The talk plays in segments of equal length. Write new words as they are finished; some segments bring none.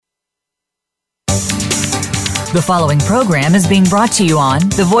The following program is being brought to you on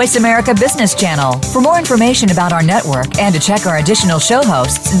the Voice America Business Channel. For more information about our network and to check our additional show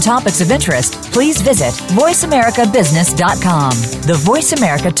hosts and topics of interest, please visit voiceamericabusiness.com. The Voice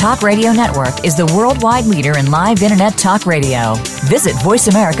America Talk Radio Network is the worldwide leader in live Internet talk radio. Visit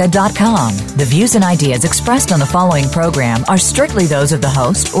voiceamerica.com. The views and ideas expressed on the following program are strictly those of the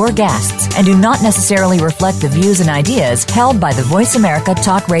host or guests and do not necessarily reflect the views and ideas held by the Voice America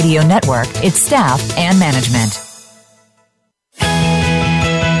Talk Radio Network, its staff, and management.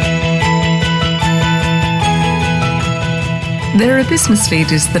 There are business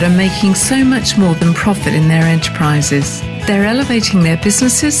leaders that are making so much more than profit in their enterprises. They're elevating their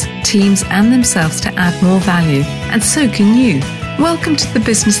businesses, teams, and themselves to add more value. And so can you. Welcome to the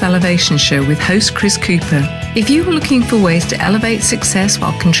Business Elevation Show with host Chris Cooper. If you are looking for ways to elevate success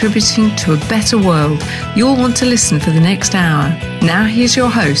while contributing to a better world, you'll want to listen for the next hour. Now here's your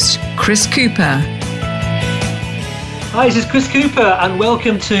host, Chris Cooper. Hi, this is Chris Cooper, and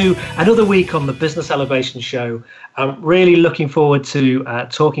welcome to another week on the Business Elevation Show. I'm really looking forward to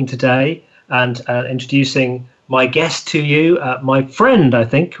talking today and introducing my guest to you, my friend, I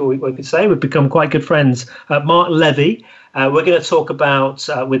think we could say. We've become quite good friends, Mark Levy. We're going to talk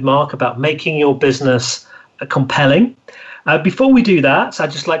with Mark about making your business compelling. Before we do that,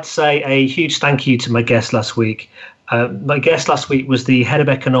 I'd just like to say a huge thank you to my guest last week. My guest last week was the head of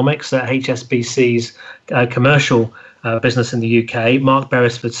economics at HSBC's commercial business in the UK, Mark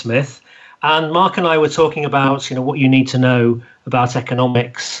Beresford-Smith. And Mark and I were talking about, what you need to know about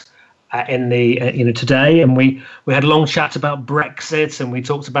economics in the today, and we had a long chat about Brexit, and we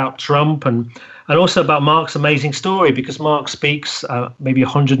talked about Trump, and also about Mark's amazing story, because Mark speaks maybe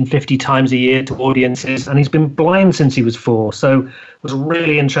 150 times a year to audiences, and he's been blind since he was 4. So it was a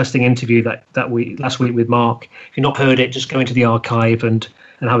really interesting interview that week last week with Mark. If you've not heard it, just go into the archive and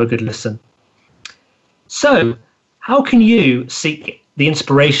have a good listen. So, how can you seek the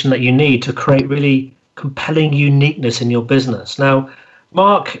inspiration that you need to create really compelling uniqueness in your business? Now,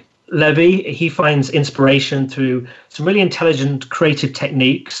 Mark Levy, he finds inspiration through some really intelligent creative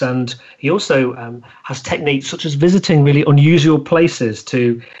techniques, and he also has techniques such as visiting really unusual places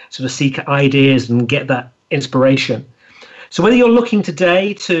to sort of seek ideas and get that inspiration. So whether you're looking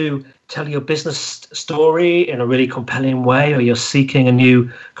today to tell your business story in a really compelling way, or you're seeking a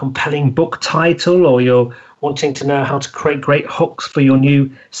new compelling book title, or you're wanting to know how to create great hooks for your new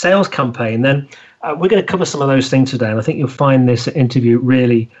sales campaign, then we're going to cover some of those things today, and I think you'll find this interview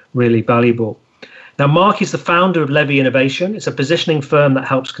really, really valuable. Now, Mark is the founder of Levy Innovation. It's a positioning firm that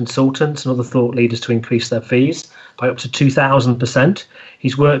helps consultants and other thought leaders to increase their fees by up to 2,000%.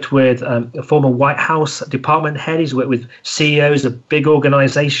 He's worked with a former White House department head. He's worked with CEOs of big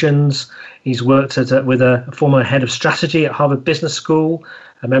organizations. He's worked with a former head of strategy at Harvard Business School,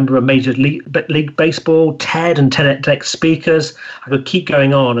 a member of Major League Baseball, TED and TEDx speakers. I could keep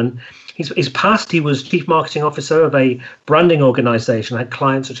going on. And his past, he was chief marketing officer of a branding organization, had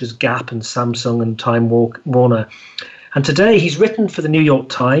clients such as Gap and Samsung and Time Warner. And today he's written for the New York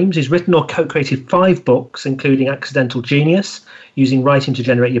Times. He's written or co-created 5 books, including Accidental Genius, using writing to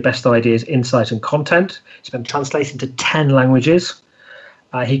generate your best ideas, insight and content. It's been translated into 10 languages.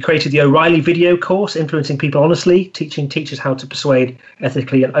 He created the O'Reilly video course, Influencing People Honestly, teaching teachers how to persuade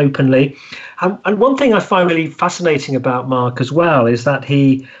ethically and openly. And one thing I find really fascinating about Mark as well is that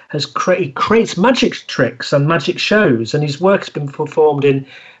he creates magic tricks and magic shows, and his work has been performed in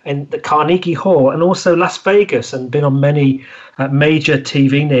the Carnegie Hall and also Las Vegas, and been on many major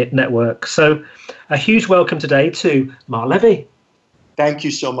TV networks. So a huge welcome today to Mark Levy. Thank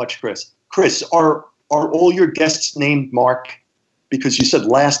you so much, Chris. Chris, are all your guests named Mark? Because you said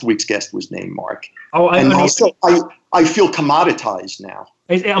last week's guest was named Mark. Oh, I feel commoditized now.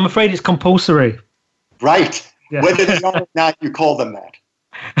 I'm afraid it's compulsory. Right. Yeah. Whether they are or not, you call them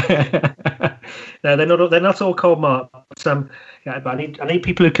that. No, they're not all called Mark. But I need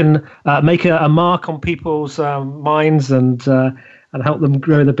people who can make a mark on people's minds and help them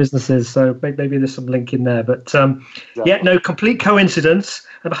grow their businesses. So maybe there's some link in there. But complete coincidence.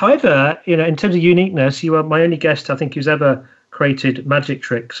 However, in terms of uniqueness, you are my only guest I think who's ever created magic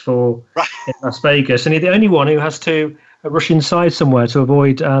tricks for in Las Vegas, and you're the only one who has to rush inside somewhere to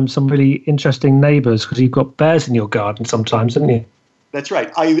avoid some really interesting neighbors, because you've got bears in your garden sometimes, haven't you? That's right.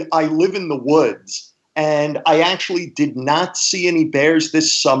 I live in the woods, and I actually did not see any bears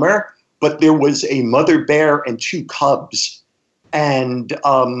this summer, but there was a mother bear and 2 cubs, and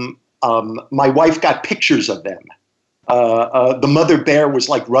my wife got pictures of them. The mother bear was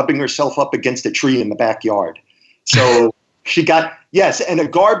like rubbing herself up against a tree in the backyard. So she got, yes, and a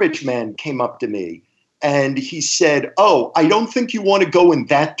garbage man came up to me and he said, "Oh, I don't think you want to go in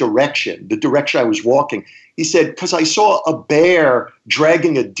that direction, the direction I was walking." He said, "Because I saw a bear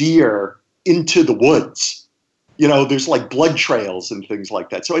dragging a deer into the woods. You know, there's like blood trails and things like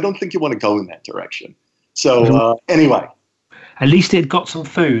that. So I don't think you want to go in that direction." So anyway. At least it got some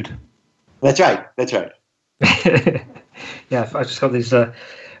food. That's right. That's right. Yeah, I just got this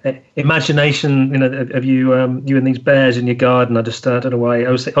imagination, of you and these bears in your garden. I just don't know why. I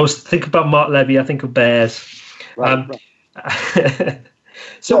was thinking about Mark Levy. I think of bears. Right.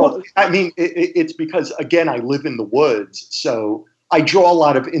 So I mean, it's because, again, I live in the woods, so I draw a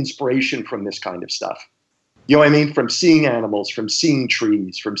lot of inspiration from this kind of stuff. You know what I mean? From seeing animals, from seeing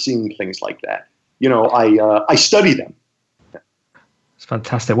trees, from seeing things like that. I study them. It's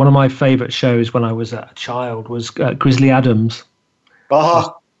fantastic. One of my favorite shows when I was a child was Grizzly Adams.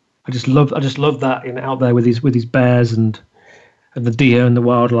 Uh-huh. I just love that, out there with these bears and the deer and the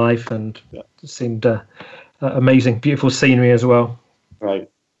wildlife, and it seemed amazing, beautiful scenery as well. Right.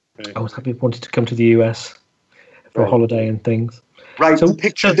 I was happy wanted to come to the US for a holiday and things. Right. So you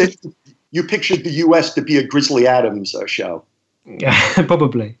pictured the US to be a Grizzly Adams show. Yeah,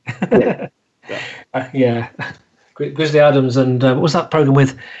 probably. Yeah. Grizzly Adams, and what was that program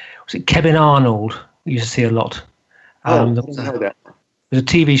with? Was it Kevin Arnold? We used to see a lot. I didn't know that. It was a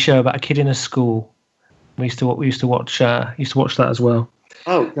TV show about a kid in a school. We used to watch that as well.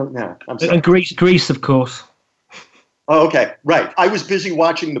 Oh, don't know. I'm sorry. And Grease, of course. Oh, okay, right. I was busy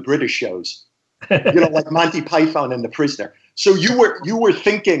watching the British shows, like Monty Python and The Prisoner. So you were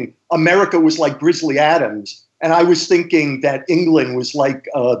thinking America was like Grizzly Adams, and I was thinking that England was like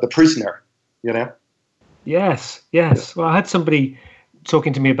The Prisoner. Yes. Well, I had somebody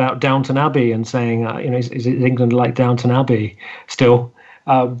talking to me about Downton Abbey and saying, is England like Downton Abbey still?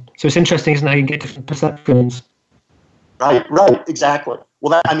 So it's interesting, isn't it? How you can get different perceptions. Right, exactly.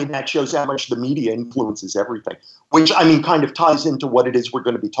 Well, that shows how much the media influences everything, which, kind of ties into what it is we're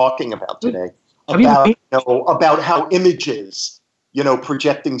going to be talking about today, about how images,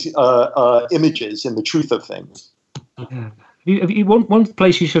 projecting images and the truth of things. Yeah. One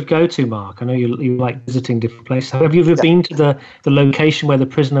place you should go to, Mark. I know you like visiting different places. Have you ever been to the location where The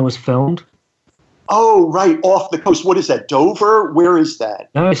Prisoner was filmed? Oh, right, off the coast. What is that, Dover? Where is that?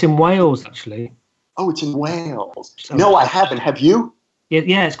 No, it's in Wales, actually. Oh, it's in Wales. No, I haven't. Have you?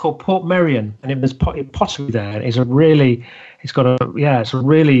 Yeah, it's called Port Merion, and there's pottery there. It's a really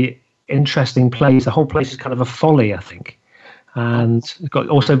interesting place. The whole place is kind of a folly, I think, and it's got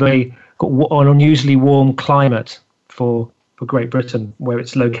an unusually warm climate for Great Britain, where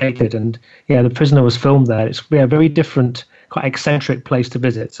it's located. And The Prisoner was filmed there. It's a very different, quite eccentric place to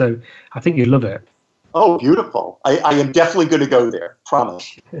visit. So I think you'd love it. Oh, beautiful. I am definitely going to go there.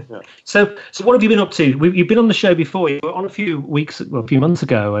 Promise. Yeah. So what have you been up to? You've been on the show before. You were on a few months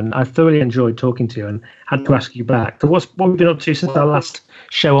ago, and I thoroughly enjoyed talking to you and had to ask you back. So what have you been up to since our last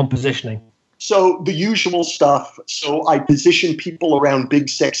show on positioning? So the usual stuff. So I position people around big,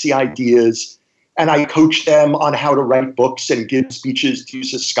 sexy ideas, and I coach them on how to write books and give speeches to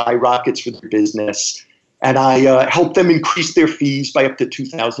use as skyrockets for their business. And I help them increase their fees by up to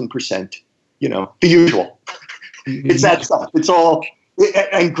 2,000%. The usual. It's that stuff. It's all,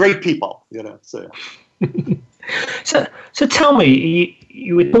 and great people, So, so tell me,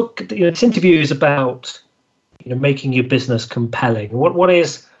 this interview is about, making your business compelling. What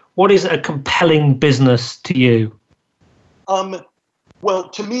is a compelling business to you? Well,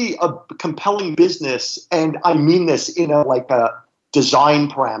 to me, a compelling business, and I mean this in a design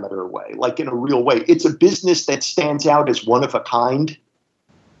parameter way, like in a real way. It's a business that stands out as one of a kind.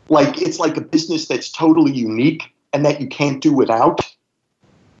 It's like a business that's totally unique and that you can't do without.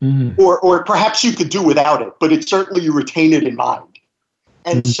 Mm-hmm. Or perhaps you could do without it, but it's certainly you retain it in mind.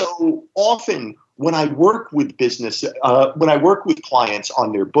 And so often when I work with when I work with clients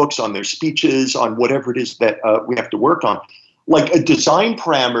on their books, on their speeches, on whatever it is that we have to work on, a design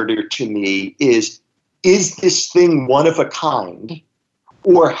parameter to me is this thing one of a kind,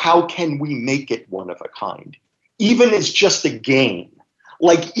 or how can we make it one of a kind? Even as just a game.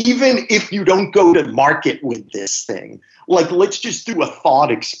 Even if you don't go to market with this thing, let's just do a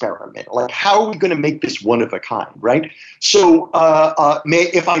thought experiment. How are we going to make this one of a kind, right? So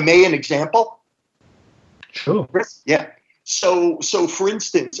if I may, an example? Sure. Yeah. So for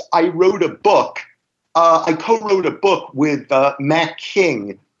instance, I wrote a book. I co-wrote a book with Matt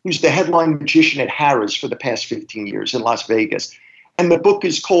King, who's the headline magician at Harrah's for the past 15 years in Las Vegas. And the book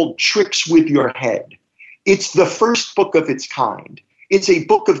is called Tricks with Your Head. It's the first book of its kind. It's a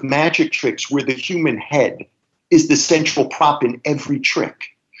book of magic tricks where the human head is the central prop in every trick.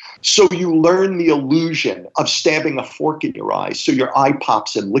 So you learn the illusion of stabbing a fork in your eye so your eye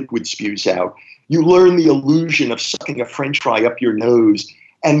pops and liquid spews out. You learn the illusion of sucking a French fry up your nose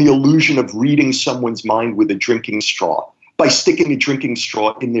and the illusion of reading someone's mind with a drinking straw by sticking a drinking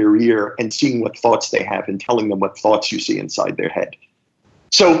straw in their ear and seeing what thoughts they have and telling them what thoughts you see inside their head.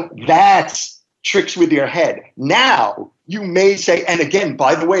 So that's tricks with your head. Now, you may say, and again,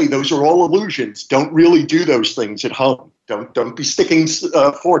 by the way, those are all illusions. Don't really do those things at home. Don't be sticking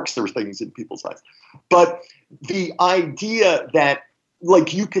forks or things in people's eyes. But the idea that,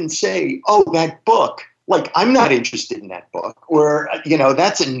 like, you can say, oh, that book, like, I'm not interested in that book, or,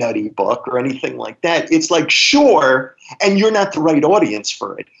 that's a nutty book or anything like that. It's like, sure, and you're not the right audience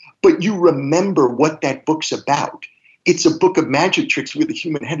for it, but you remember what that book's about. It's a book of magic tricks where the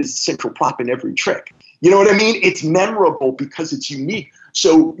human head is the central prop in every trick. You know what I mean? It's memorable because it's unique.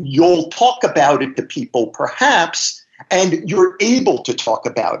 So you'll talk about it to people, perhaps, and you're able to talk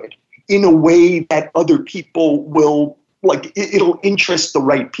about it in a way that other people will, like, it'll interest the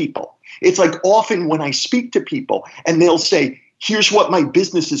right people. It's like often when I speak to people and they'll say, here's what my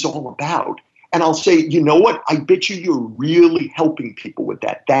business is all about. And I'll say, you know what? I bet you're really helping people with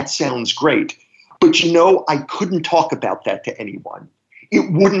that. That sounds great. But I couldn't talk about that to anyone.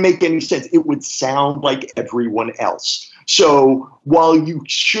 It wouldn't make any sense. It would sound like everyone else. So while you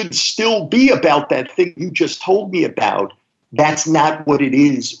should still be about that thing you just told me about, that's not what it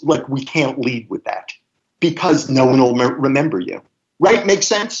is. Like, we can't lead with that because no one will remember you. Right? Makes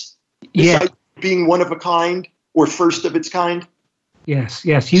sense? Yeah. Besides being one of a kind or first of its kind? Yes.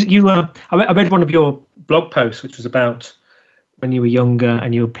 I read one of your blog posts, which was about when you were younger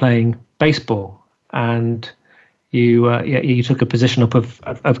and you were playing baseball, and you took a position up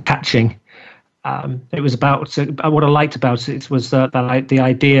of catching. It was about, what I liked about it was the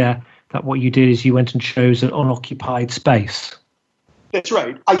idea that what you did is you went and chose an unoccupied space. That's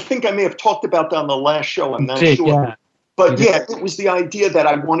right. I think I may have talked about that on the last show. I'm not sure. Yeah. But yeah, it was the idea that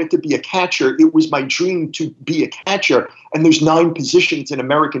I wanted to be a catcher. It was my dream to be a catcher. And there's 9 positions in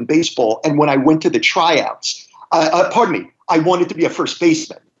American baseball. And when I went to the tryouts, I wanted to be a first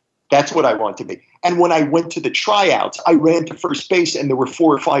baseman. That's what I wanted to be. And when I went to the tryouts, I ran to first base and there were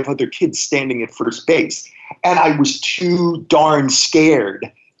 4 or 5 other kids standing at first base. And I was too darn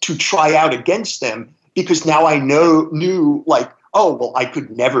scared to try out against them because now I knew like, oh, well, I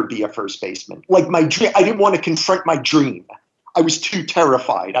could never be a first baseman. Like my dream, I didn't want to confront my dream. I was too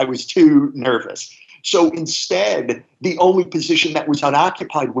terrified. I was too nervous. So instead, the only position that was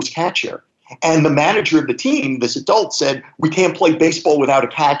unoccupied was catcher. And the manager of the team, this adult, said, we can't play baseball without a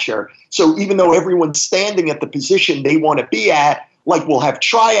catcher. So even though everyone's standing at the position they want to be at, like we'll have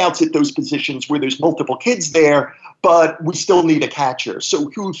tryouts at those positions where there's multiple kids there, but we still need a catcher. So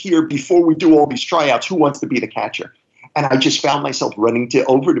who here, before we do all these tryouts, who wants to be the catcher? And I just found myself running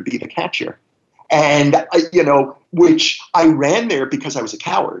over to be the catcher. And, which I ran there because I was a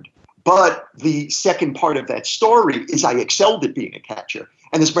coward. But the second part of that story is I excelled at being a catcher.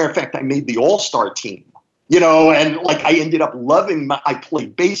 And as a matter of fact, I made the all-star team, and like I ended up I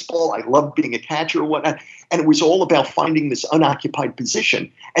played baseball. I loved being a catcher and whatnot. And it was all about finding this unoccupied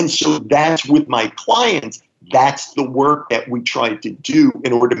position. And so that's with my clients. That's the work that we try to do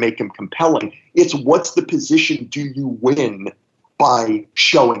in order to make them compelling. It's what's the position do you win by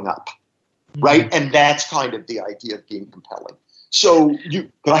showing up, right? And that's kind of the idea of being compelling. So you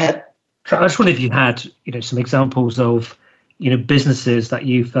go ahead. So I just wondered if you had, some examples of, businesses that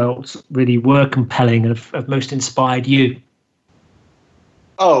you felt really were compelling and have most inspired you.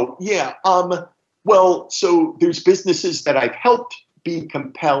 Oh, yeah. Well, so there's businesses that I've helped be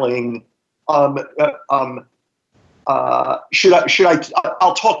compelling. I'll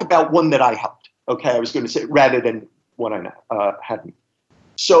talk about one that I helped. Okay, I was going to say rather than one I hadn't.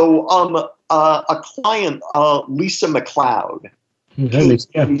 So a client, Lisa McLeod.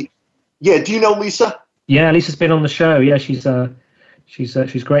 Yeah, do you know Lisa? Yeah, Lisa's been on the show. Yeah, she's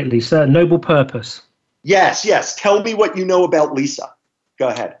great, Lisa. Noble Purpose. Yes. Tell me what you know about Lisa. Go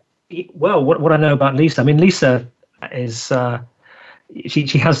ahead. Well, what I know about Lisa, I mean, Lisa is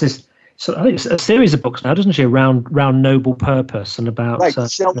she has this. So I think it's a series of books now, doesn't she? Around noble purpose and about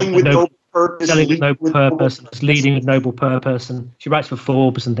selling with noble purpose, and leading with noble purpose, and she writes for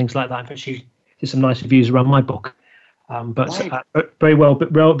Forbes and things like that. In fact, she did some nice reviews around my book. Very well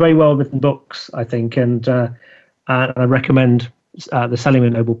written books, I think, and I recommend the Selling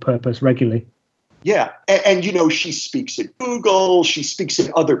with Noble Purpose regularly. Yeah, and she speaks at Google, she speaks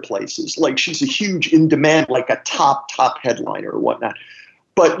at other places. Like she's a huge in demand, like a top headliner or whatnot.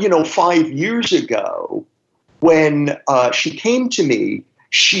 But 5 years ago, when she came to me,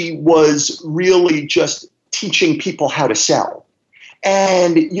 she was really just teaching people how to sell.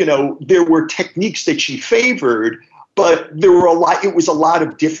 And, there were techniques that she favored, But it was a lot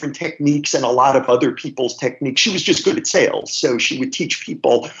of different techniques and a lot of other people's techniques. She was just good at sales. So she would teach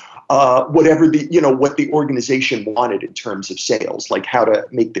people what the organization wanted in terms of sales, like how to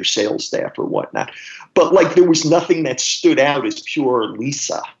make their sales staff or whatnot. But like there was nothing that stood out as pure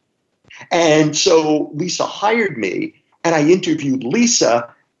Lisa. And so Lisa hired me and I interviewed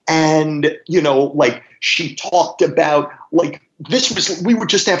Lisa, and, she talked about we were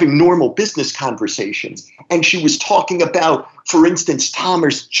just having normal business conversations. And she was talking about, for instance,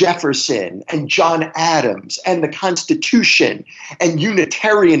 Thomas Jefferson and John Adams and the Constitution and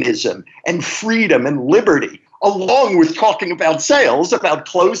Unitarianism and freedom and liberty, along with talking about sales, about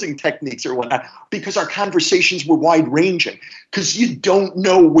closing techniques or whatnot, because our conversations were wide-ranging, because you don't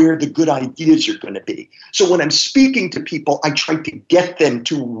know where the good ideas are going to be. So when I'm speaking to people, I try to get them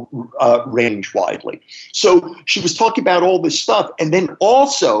to range widely. So she was talking about all this stuff, and then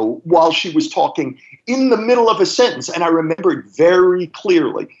also, while she was talking, in the middle of a sentence, and I remember it very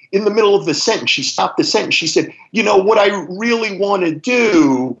clearly, in the middle of the sentence, she stopped the sentence, she said, what I really want to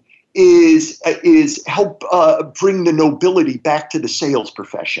do is help bring the nobility back to the sales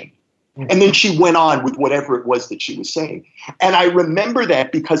profession. And then she went on with whatever it was that she was saying. And I remember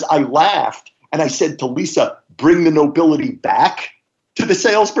that because I laughed and I said to Lisa, bring the nobility back to the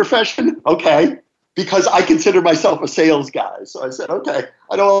sales profession? Okay. Because I consider myself a sales guy. So I said, okay,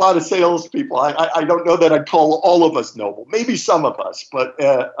 I know a lot of salespeople. I don't know that I'd call all of us noble. Maybe some of us, but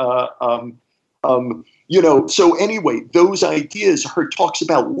so anyway, those ideas, her talks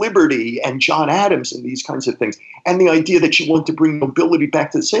about liberty and John Adams and these kinds of things, and the idea that she wanted to bring nobility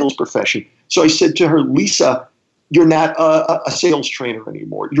back to the sales profession. So I said to her, Lisa, you're not a sales trainer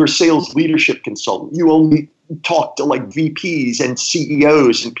anymore. You're a sales leadership consultant. You only talk to like VPs and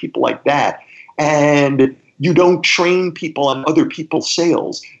CEOs and people like that. And you don't train people on other people's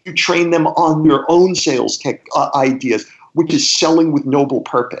sales. You train them on your own sales tech ideas, which is selling with noble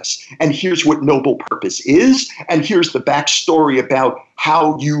purpose. And here's what noble purpose is. And here's the backstory about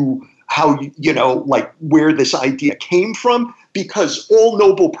how where this idea came from, because all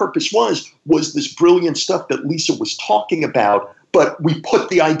noble purpose was this brilliant stuff that Lisa was talking about, but we put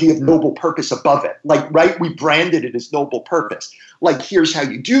the idea of noble purpose above it. We branded it as noble purpose. Like, here's how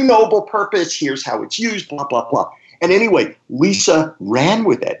you do noble purpose. Here's how it's used, blah, blah, blah. And anyway, Lisa ran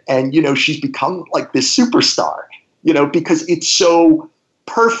with it. And, she's become like this superstar. Because it's so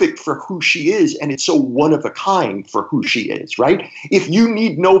perfect for who she is, and it's so one of a kind for who she is, right? If you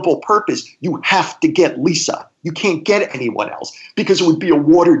need noble purpose, you have to get Lisa. You can't get anyone else, because it would be a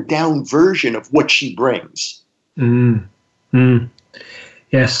watered down version of what she brings.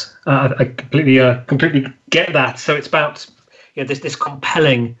 Yes, I completely get that. So it's about this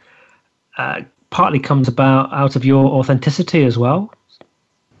compelling partly comes out of your authenticity as well.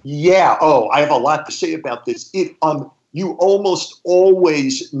 Yeah. Oh, I have a lot to say about this. You almost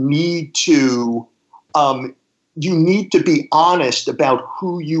always need to be honest about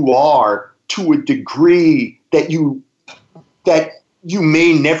who you are to a degree that you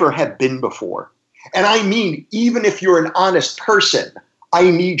may never have been before. And I mean, even if you're an honest person, I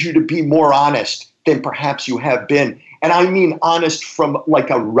need you to be more honest than perhaps you have been. And I mean honest from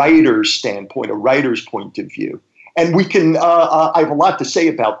like a writer's standpoint, a writer's point of view. And we can. I have a lot to say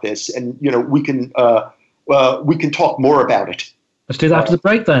about this, and we can talk more about it. Let's do that after the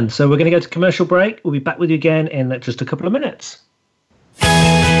break, then. So we're going to go to commercial break. We'll be back with you again in just a couple of minutes.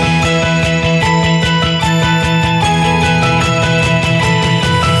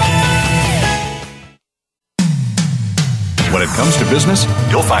 When it comes to business,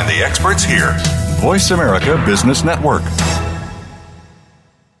 you'll find the experts here. Voice America Business Network.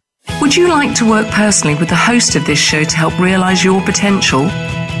 Would you like to work personally with the host of this show to help realize your potential?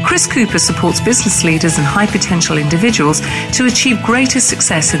 Chris Cooper supports business leaders and high potential individuals to achieve greater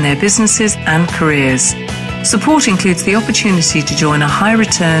success in their businesses and careers. Support includes the opportunity to join a high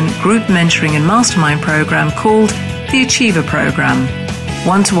return group mentoring and mastermind program called the Achiever Program.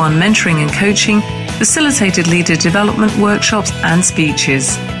 One-to-one mentoring and coaching, facilitated leader development workshops and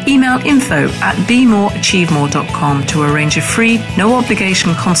speeches. Email info@bemoreachievemore.com to arrange a free,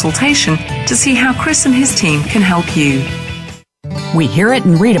 no-obligation consultation to see how Chris and his team can help you. We hear it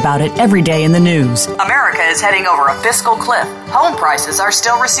and read about it every day in the news. America is heading over a fiscal cliff. Home prices are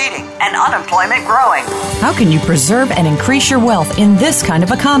still receding and unemployment growing. How can you preserve and increase your wealth in this kind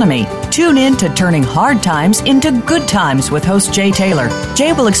of economy? Tune in to Turning Hard Times into Good Times with host Jay Taylor.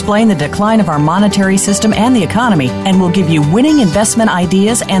 Jay will explain the decline of our monetary system and the economy, and will give you winning investment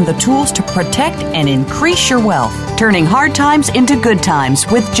ideas and the tools to protect and increase your wealth. Turning Hard Times into Good Times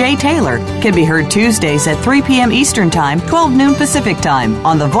with Jay Taylor can be heard Tuesdays at 3 p.m. Eastern Time, 12 noon Pacific Time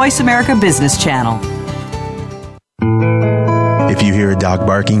on the Voice America Business Channel. dog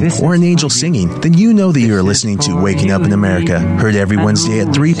barking, or an angel singing, then you know that you're listening to Waking Up in America. Heard every Wednesday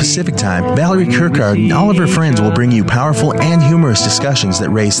at 3 Pacific Time, Valerie Kirkard and all of her friends will bring you powerful and humorous discussions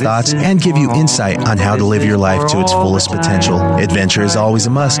that raise thoughts and give you insight on how to live your life to its fullest potential. Adventure is always a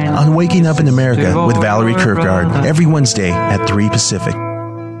must on Waking Up in America with Valerie Kirkard every Wednesday at 3 Pacific.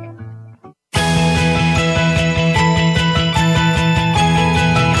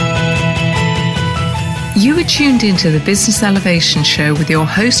 You are tuned into the Business Elevation Show with your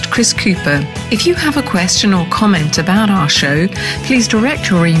host, Chris Cooper. If you have a question or comment about our show, please direct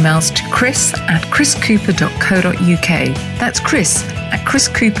your emails to chris@chriscooper.co.uk. That's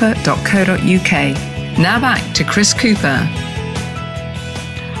chris@chriscooper.co.uk. Now back to Chris Cooper.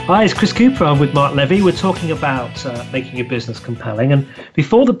 Hi, it's Chris Cooper. I'm with Mark Levy. We're talking about making your business compelling. And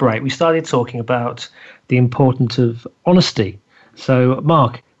before the break, we started talking about the importance of honesty. So,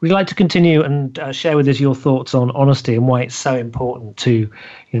 Mark, would you like to continue and share with us your thoughts on honesty and why it's so important to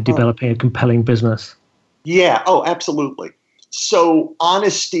developing a compelling business? Yeah. Oh, absolutely. So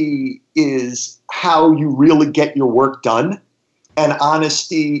honesty is how you really get your work done. And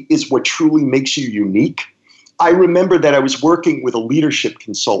honesty is what truly makes you unique. I remember that I was working with a leadership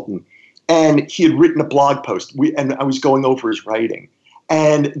consultant, and he had written a blog post, and I was going over his writing.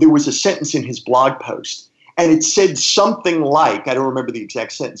 And there was a sentence in his blog post, and it said something like, I don't remember the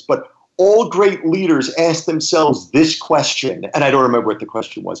exact sentence, but all great leaders ask themselves this question, and I don't remember what the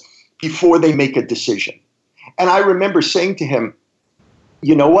question was, before they make a decision. And I remember saying to him,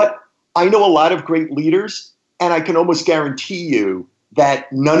 you know what? I know a lot of great leaders, and I can almost guarantee you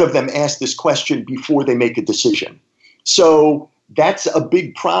that none of them ask this question before they make a decision. So that's a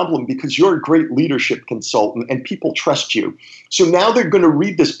big problem because you're a great leadership consultant and people trust you. So now they're going to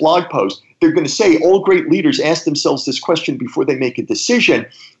read this blog post. They're going to say all great leaders ask themselves this question before they make a decision.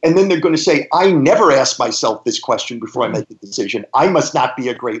 And then they're going to say, I never ask myself this question before I make a decision. I must not be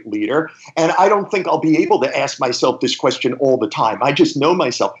a great leader. And I don't think I'll be able to ask myself this question all the time. I just know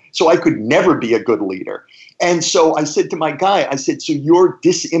myself. So I could never be a good leader. And so I said to my guy, I said, so you're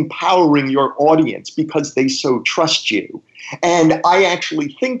disempowering your audience because they so trust you. And I actually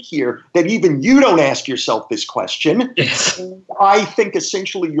think here that even you don't ask yourself this question. Yes. I think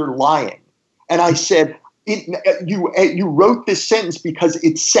essentially you're lying. And I said, you wrote this sentence because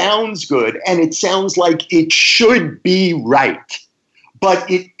it sounds good and it sounds like it should be right, but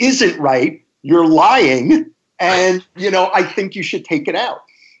it isn't right. You're lying. And, I think you should take it out.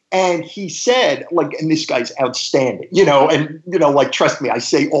 And he said, and this guy's outstanding, trust me, I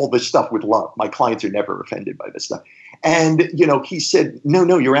say all this stuff with love. My clients are never offended by this stuff. And, he said,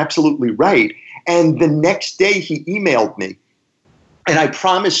 no, you're absolutely right. And the next day he emailed me. And I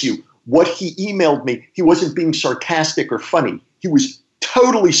promise you, what he emailed me, he wasn't being sarcastic or funny. He was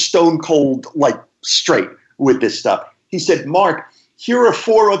totally stone cold, straight with this stuff. He said, Mark, here are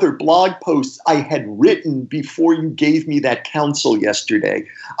 4 other blog posts I had written before you gave me that counsel yesterday.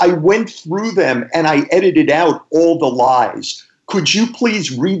 I went through them and I edited out all the lies. Could you please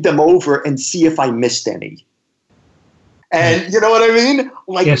read them over and see if I missed any? And you know what I mean?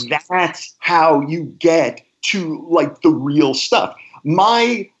 Yes. That's how you get to the real stuff.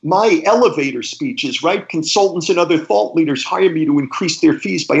 My elevator speeches, right? Consultants and other thought leaders hire me to increase their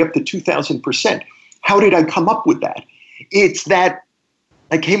fees by up to 2,000%. How did I come up with that? It's that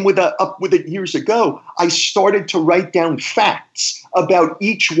I came up with it years ago. I started to write down facts about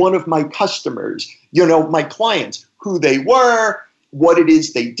each one of my customers, my clients, who they were, what it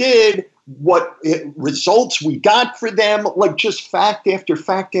is they did, what results we got for them, just fact after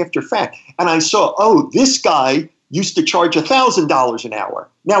fact after fact. And I saw, this guy used to charge $1,000 an hour.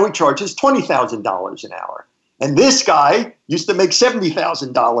 Now he charges $20,000 an hour. And this guy used to make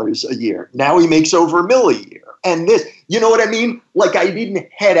 $70,000 a year. Now he makes over $1 million a year. And this, you know what I mean? I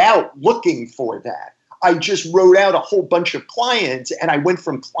didn't head out looking for that. I just wrote out a whole bunch of clients and I went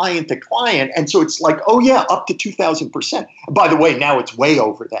from client to client. And so it's up to 2,000%. By the way, now it's way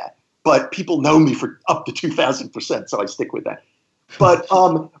over that. But people know me for up to 2,000%, so I stick with that. But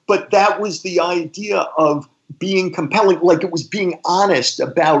that was the idea of being compelling, it was being honest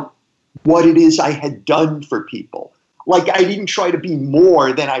about what it is I had done for people. I didn't try to be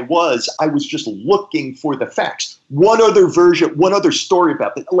more than I was just looking for the facts. One other story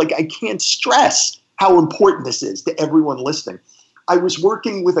about that. I can't stress how important this is to everyone listening. I was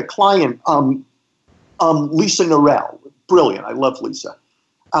working with a client, Lisa Norell, brilliant. I love Lisa.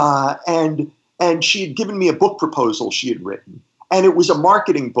 And she had given me a book proposal she had written. And it was a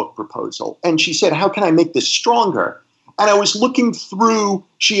marketing book proposal. And she said, how can I make this stronger? And I was looking through,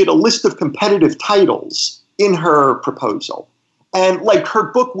 she had a list of competitive titles in her proposal. And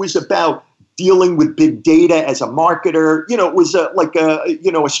her book was about dealing with big data as a marketer. It was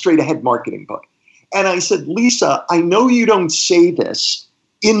a straight ahead marketing book. And I said, Lisa, I know you don't say this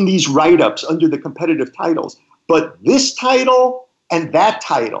in these write-ups under the competitive titles, but this title and that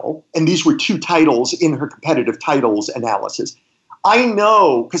title, and these were two titles in her competitive titles analysis, I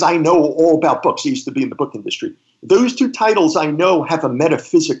know, because I know all about books. I used to be in the book industry. Those two titles I know have a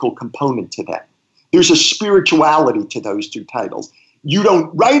metaphysical component to them. There's a spirituality to those two titles. You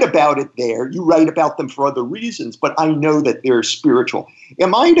don't write about it there. You write about them for other reasons, but I know that they're spiritual.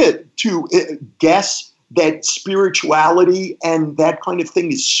 Am I to guess that spirituality and that kind of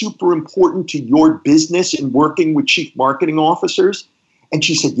thing is super important to your business in working with chief marketing officers? And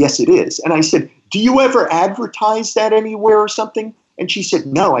she said, yes, it is. And I said, do you ever advertise that anywhere or something? And she said,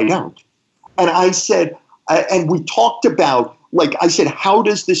 no, I don't. And I said, and we talked about, I said, how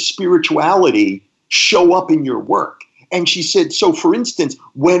does this spirituality show up in your work? And she said, so for instance,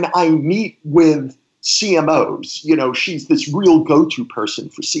 when I meet with CMOs, she's this real go-to person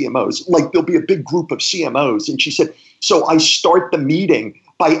for CMOs. There'll be a big group of CMOs. And she said, so I start the meeting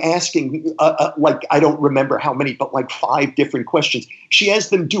by asking, I don't remember how many, but 5 different questions. She has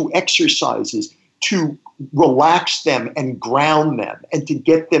them do exercises to relax them and ground them and to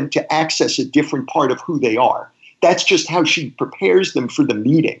get them to access a different part of who they are. That's just how she prepares them for the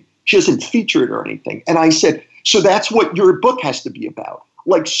meeting. She doesn't feature it or anything. And I said, so that's what your book has to be about.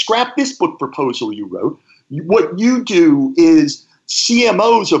 Scrap this book proposal you wrote. What you do is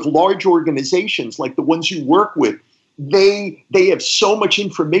CMOs of large organizations, like the ones you work with, they have so much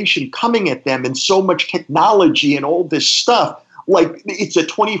information coming at them and so much technology and all this stuff. It's a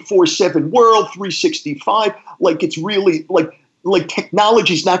 24/7 world, 365. It's really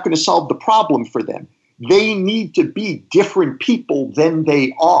technology is not going to solve the problem for them. They need to be different people than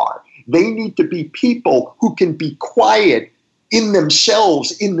they are. They need to be people who can be quiet in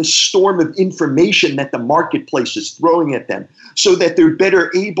themselves in the storm of information that the marketplace is throwing at them, so that they're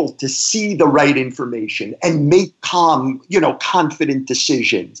better able to see the right information and make calm, confident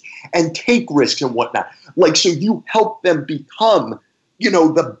decisions and take risks and whatnot. So you help them become,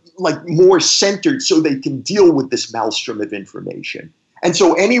 more centered so they can deal with this maelstrom of information. And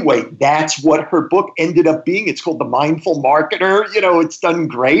so anyway, that's what her book ended up being. It's called The Mindful Marketer. It's done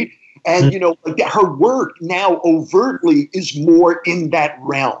great. And, her work now overtly is more in that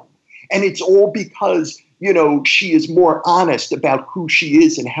realm. And it's all because, she is more honest about who she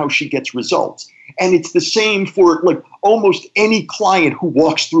is and how she gets results. And it's the same for almost any client who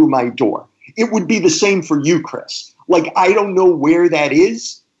walks through my door. It would be the same for you, Chris. I don't know where that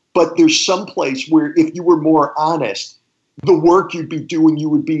is, but there's some place where if you were more honest, the work you'd be doing, you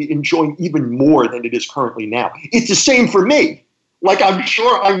would be enjoying even more than it is currently now. It's the same for me. I'm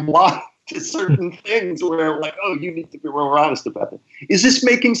sure I'm blind to certain things where you need to be more honest about it. Is this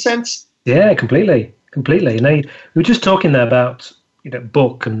making sense? Yeah, completely. And we were just talking there about,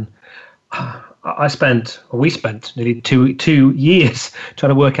 book, and we spent nearly two years trying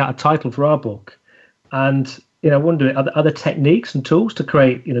to work out a title for our book. And, I wonder, are there techniques and tools to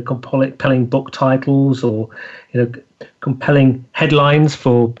create, compelling book titles or, compelling headlines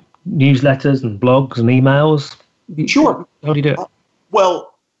for newsletters and blogs and emails? Sure. How do you do it?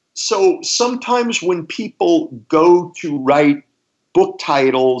 Well, so sometimes when people go to write book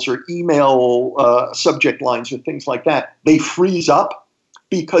titles or email subject lines or things like that, they freeze up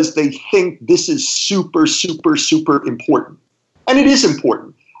because they think this is super, super, super important. And it is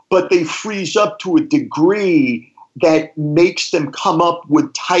important, but they freeze up to a degree that makes them come up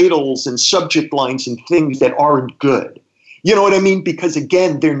with titles and subject lines and things that aren't good. You know what I mean? Because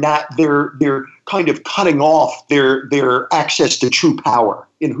again, they're kind of cutting off their access to true power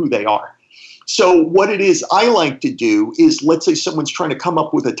in who they are. So what it is I like to do is, let's say someone's trying to come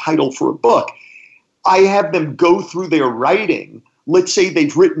up with a title for a book. I have them go through their writing. Let's say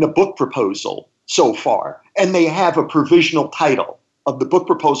they've written a book proposal so far, and they have a provisional title of the book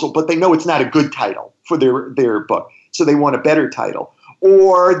proposal, but they know it's not a good title for their book. So they want a better title.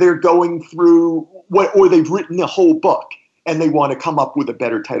 Or they're going through or they've written the whole book and they want to come up with a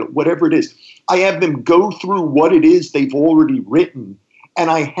better title, whatever it is. I have them go through what it is they've already written,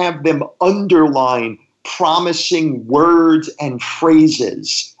 and I have them underline promising words and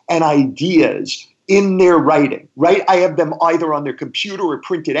phrases and ideas in their writing, right? I have them either on their computer or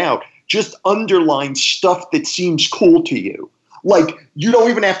printed out, just underline stuff that seems cool to you. You don't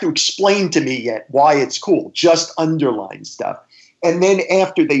even have to explain to me yet why it's cool, just underline stuff. And then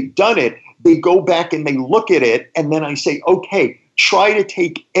after they've done it, they go back and they look at it, and then I say, okay, try to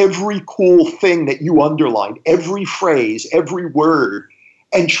take every cool thing that you underlined, every phrase, every word,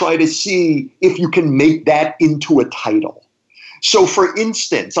 and try to see if you can make that into a title. So for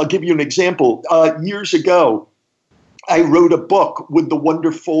instance, I'll give you an example. Years ago, I wrote a book with the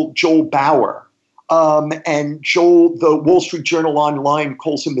wonderful Joel Bauer. And Joel, the Wall Street Journal Online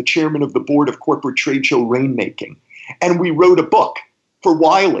calls him the chairman of the board of corporate trade show Rainmaking. And we wrote a book for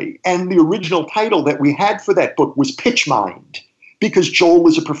Wiley. And the original title that we had for that book was Pitch Mind, because Joel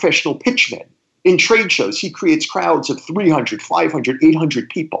is a professional pitchman. In trade shows, he creates crowds of 300, 500, 800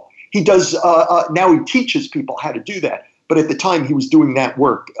 people. He does, now he teaches people how to do that. But at the time, he was doing that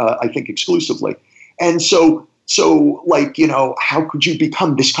work, I think, exclusively. And so like, how could you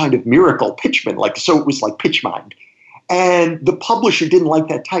become this kind of miracle pitchman? So it was like Pitch Mind. And the publisher didn't like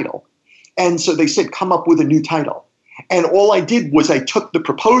that title. And so they said, come up with a new title. And all I did was I took the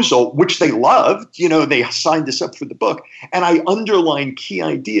proposal, which they loved, they signed us up for the book, and I underlined key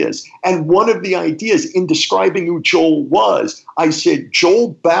ideas. And one of the ideas in describing who Joel was, I said,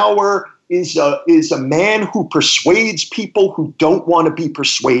 Joel Bauer is a man who persuades people who don't want to be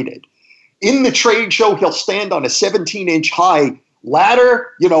persuaded. In the trade show, he'll stand on a 17-inch high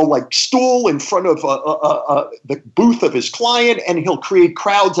ladder, like stool in front of the booth of his client, and he'll create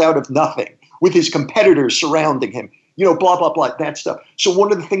crowds out of nothing with his competitors surrounding him. Blah, blah, blah, that stuff. So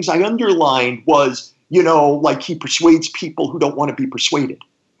one of the things I underlined was, like he persuades people who don't want to be persuaded.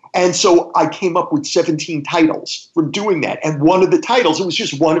 And so I came up with 17 titles from doing that. And one of the titles, it was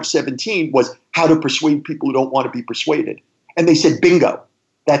just one of 17, was How to Persuade People Who Don't Want to Be Persuaded. And they said, bingo,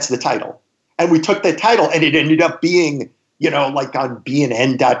 that's the title. And we took that title, and it ended up being, like on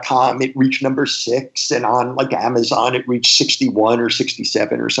BNN.com, it reached number 6, and on like Amazon, it reached 61 or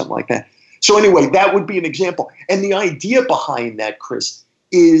 67 or something like that. So anyway, that would be an example. And the idea behind that, Chris,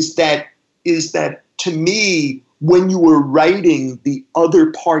 is that to me, when you were writing the other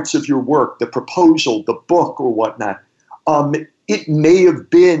parts of your work, the proposal, the book or whatnot, it may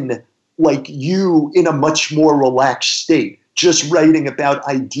have been like you in a much more relaxed state, just writing about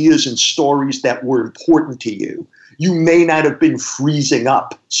ideas and stories that were important to you. You may not have been freezing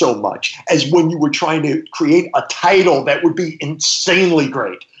up so much as when you were trying to create a title that would be insanely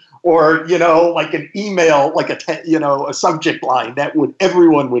great. Or, like an email, like a subject line that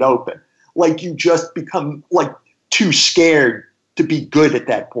everyone would open. Like you just become like too scared to be good at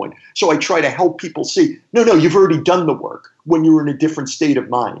that point. So I try to help people see, no, you've already done the work when you were in a different state of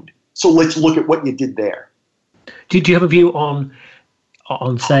mind. So let's look at what you did there. Do you have a view on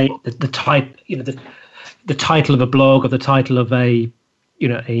say the type, the title of a blog or the title of a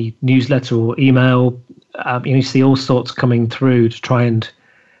newsletter or email? You see all sorts coming through to try and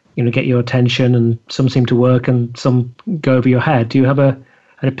get your attention, and some seem to work and some go over your head. Do you have an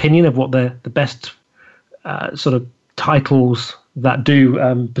opinion of what the best sort of titles that do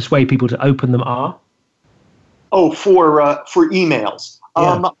persuade people to open them are? Oh, for emails.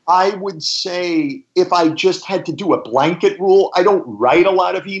 Yeah. I would say if I just had to do a blanket rule, I don't write a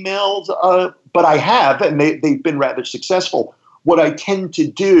lot of emails, but I have, and they've been rather successful. What I tend to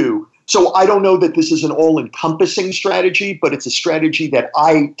do, so I don't know that this is an all-encompassing strategy, but it's a strategy that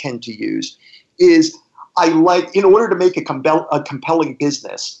I tend to use, is in order to make a compelling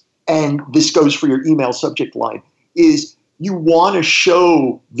business, and this goes for your email subject line, is you want to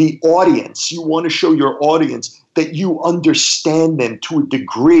show the audience, you want to show your audience that you understand them to a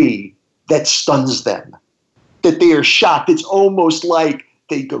degree that stuns them, that they are shocked. It's almost like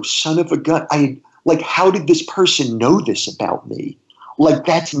they go, son of a gun, how did this person know this about me? Like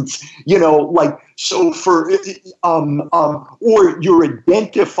that's, so for, or you're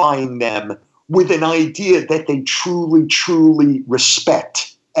identifying them with an idea that they truly, truly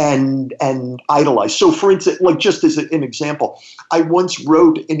respect and idolize. So for instance, just as an example, I once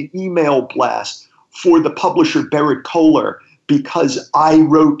wrote an email blast for the publisher Barrett Kohler because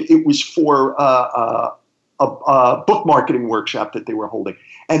it was for a book marketing workshop that they were holding.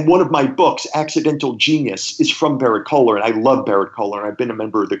 And one of my books, Accidental Genius, is from Barrett Kohler. And I love Barrett Kohler. I've been a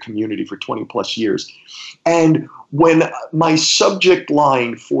member of the community for 20 plus years. And when my subject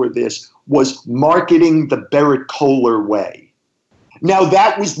line for this was marketing the Barrett Kohler way. Now,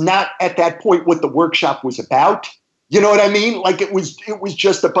 that was not at that point what the workshop was about. You know what I mean? It was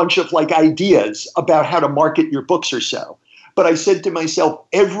just a bunch of ideas about how to market your books or so. But I said to myself,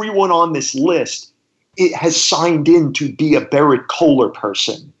 everyone on this list, it has signed in to be a Barrett Kohler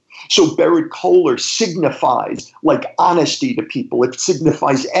person. So Barrett Kohler signifies honesty to people. It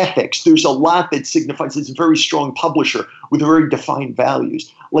signifies ethics. There's a lot that signifies. It's a very strong publisher with very defined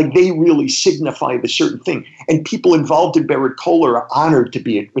values. They really signify the certain thing. And people involved in Barrett Kohler are honored to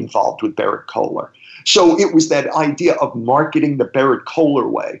be involved with Barrett Kohler. So it was that idea of marketing the Barrett Kohler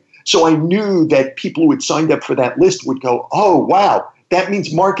way. So I knew that people who had signed up for that list would go, oh, wow, that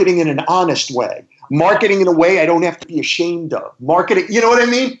means marketing in an honest way. Marketing in a way I don't have to be ashamed of. Marketing, you know what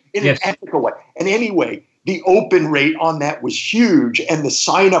I mean? In an ethical way. And anyway, the open rate on that was huge, and the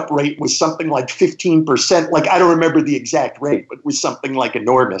sign-up rate was something like 15%. Like, I don't remember the exact rate, but it was something like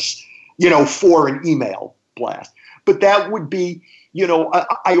enormous, for an email blast. But that would be,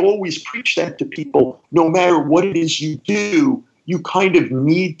 I always preach that to people. No matter what it is you do, you kind of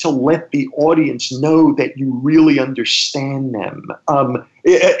need to let the audience know that you really understand them.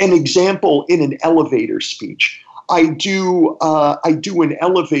 An example in an elevator speech. I do an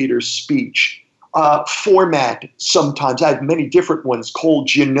elevator speech format sometimes. I have many different ones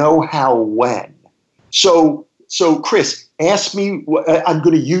called You Know How When. So Chris, ask me. I'm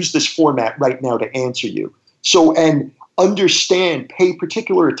going to use this format right now to answer you. So, and understand, pay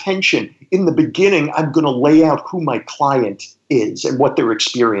particular attention. In the beginning, I'm going to lay out who my client is and what they're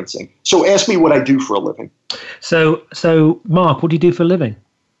experiencing. So ask me what I do for a living. So Mark, what do you do for a living?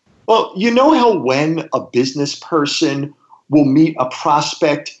 Well, you know how when a business person will meet a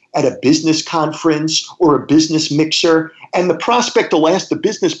prospect at a business conference or a business mixer, and the prospect will ask the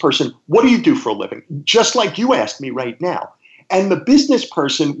business person, what do you do for a living? Just like you asked me right now. And the business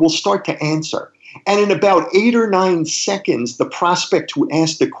person will start to answer. And in about 8 or 9 seconds, the prospect who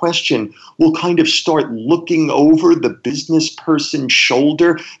asked the question will kind of start looking over the business person's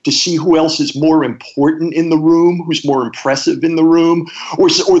shoulder to see who else is more important in the room, who's more impressive in the room. Or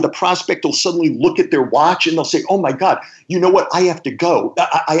the prospect will suddenly look at their watch and they'll say, oh my God, you know what? I have to go.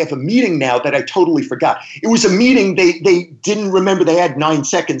 I have a meeting now that I totally forgot. It was a meeting they didn't remember they had 9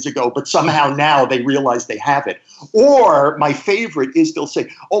 seconds ago, but somehow now they realize they have it. Or my favorite is they'll say,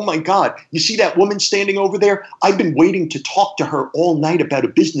 oh my God, you see that woman standing over there? I've been waiting to talk to her all night about a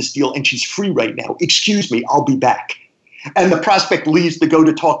business deal and she's free right now. Excuse me, I'll be back. And the prospect leaves to go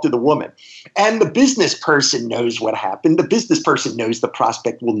to talk to the woman. And the business person knows what happened. The business person knows the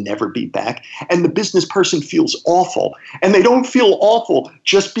prospect will never be back. And the business person feels awful. And they don't feel awful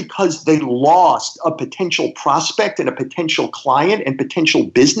just because they lost a potential prospect and a potential client and potential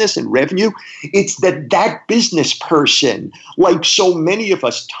business and revenue. It's that business person, like so many of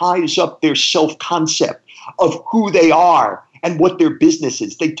us, ties up their self-concept of who they are and what their business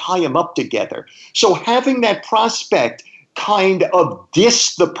is. They tie them up together. So having that prospect kind of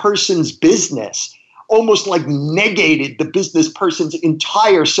diss the person's business almost like negated the business person's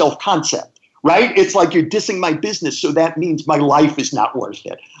entire self-concept, right? It's like you're dissing my business, so that means my life is not worth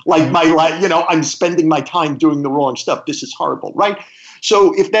it. Like my life, I'm spending my time doing the wrong stuff. This is horrible, right?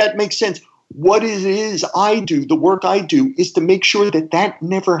 So if that makes sense, what it is I do, the work I do, is to make sure that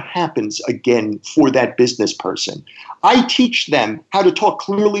never happens again for that business person. I teach them how to talk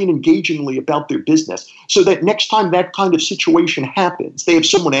clearly and engagingly about their business so that next time that kind of situation happens, they have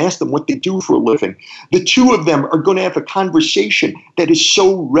someone ask them what they do for a living. The two of them are going to have a conversation that is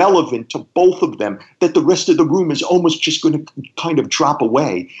so relevant to both of them that the rest of the room is almost just going to kind of drop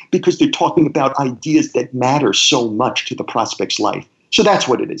away because they're talking about ideas that matter so much to the prospect's life. So that's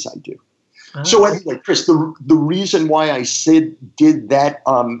what it is I do. So anyway, Chris, the reason why I did that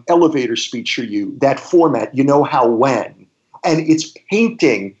elevator speech for you, that format, you know how when, and it's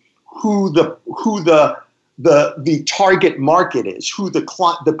painting who the target market is, who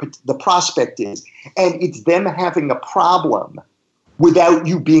the prospect is, and it's them having a problem without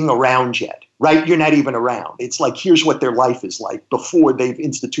you being around yet, right? You're not even around. It's like, here's what their life is like before they've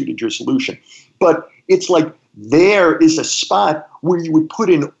instituted your solution. But it's like, there is a spot where you would put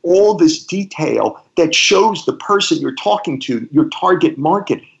in all this detail that shows the person you're talking to, your target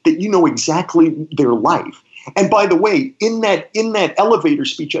market, that you know exactly their life. And by the way, in that elevator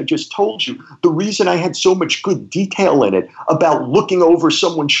speech I just told you, the reason I had so much good detail in it about looking over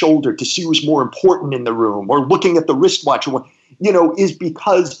someone's shoulder to see who's more important in the room or looking at the wristwatch, is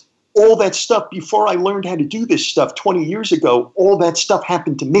because all that stuff, before I learned how to do this stuff 20 years ago, all that stuff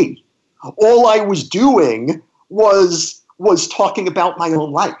happened to me. All I was doing was talking about my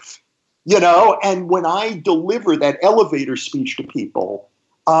own life, and when I deliver that elevator speech to people,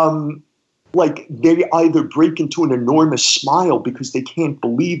 like they either break into an enormous smile because they can't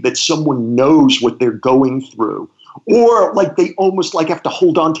believe that someone knows what they're going through, or like they almost like have to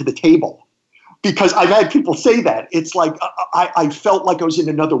hold on to the table. Because I've had people say that. It's like I felt like I was in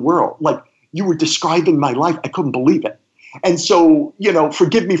another world. Like you were describing my life. I couldn't believe it. And so,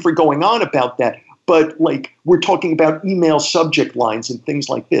 forgive me for going on about that, but like we're talking about email subject lines and things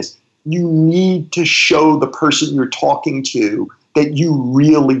like this. You need to show the person you're talking to that you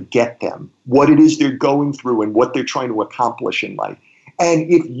really get them, what it is they're going through and what they're trying to accomplish in life.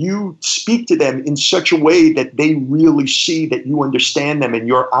 And if you speak to them in such a way that they really see that you understand them and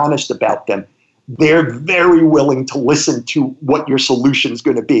you're honest about them, they're very willing to listen to what your solution is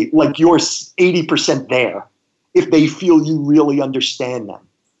going to be. Like you're 80% there if they feel you really understand them.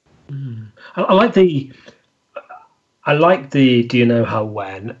 I like the do you know how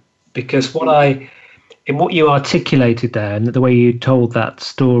when, because in what you articulated there and the way you told that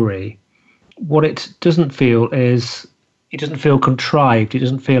story, what it doesn't feel is, it doesn't feel contrived. It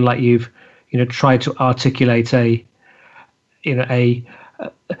doesn't feel like you've, tried to articulate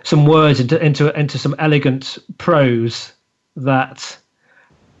some words into some elegant prose that,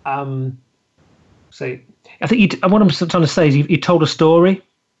 I think what I'm trying to say is you told a story.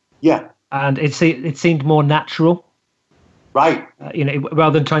 Yeah. And it seemed more natural. Right.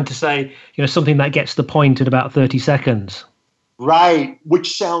 Rather than trying to say, something that gets the point in about 30 seconds. Right,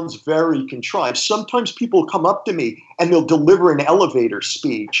 which sounds very contrived. Sometimes people come up to me and they'll deliver an elevator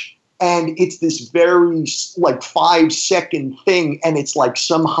speech, and it's this very 5-second thing, and it's like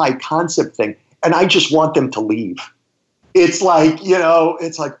some high concept thing, and I just want them to leave. It's like,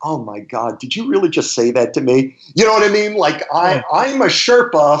 it's like, oh my God, did you really just say that to me? You know what I mean? Like I'm a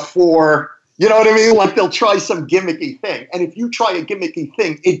Sherpa for, you know what I mean? Like they'll try some gimmicky thing. And if you try a gimmicky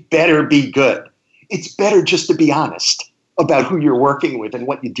thing, it better be good. It's better just to be honest about who you're working with and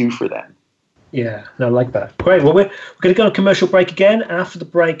what you do for them. Yeah, I like that. Great. Well, we're going to go on a commercial break again. After the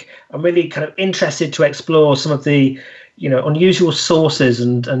break, I'm really kind of interested to explore some of the, unusual sources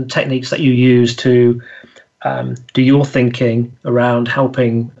and techniques that you use to do your thinking around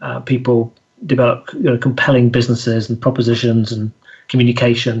helping people develop compelling businesses and propositions and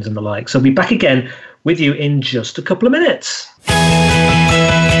communications and the like. So I'll be back again with you in just a couple of minutes.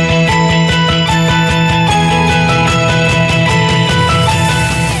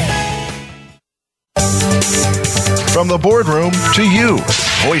 From the boardroom to you,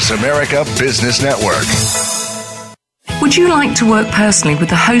 Voice America Business Network. Would you like to work personally with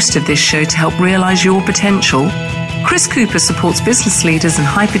the host of this show to help realize your potential? Chris Cooper supports business leaders and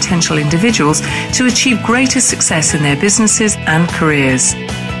high potential individuals to achieve greater success in their businesses and careers.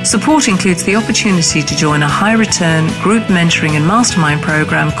 Support includes the opportunity to join a high return group mentoring and mastermind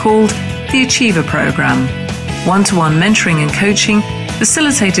program called the Achiever Program. One-to-one mentoring and coaching,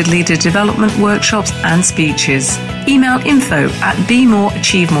 facilitated leader development workshops and speeches. Email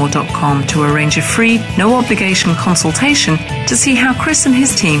info@bemoreachievemore.com to arrange a free, no obligation consultation to see how Chris and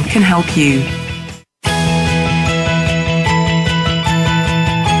his team can help you.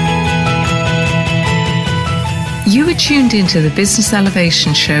 You are tuned into the Business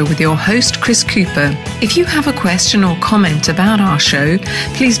Elevation Show with your host, Chris Cooper. If you have a question or comment about our show,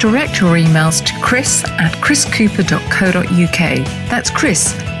 please direct your emails to chris@chriscooper.co.uk. That's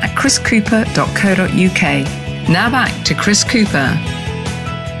chris@chriscooper.co.uk. Now back to Chris Cooper.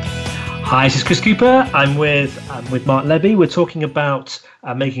 Hi, this is Chris Cooper. I'm with Mark Levy. We're talking about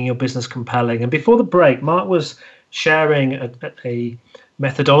making your business compelling. And before the break, Mark was sharing a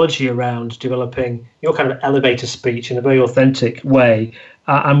methodology around developing your kind of elevator speech in a very authentic way,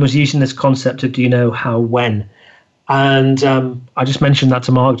 and was using this concept of do you know how when. And I just mentioned that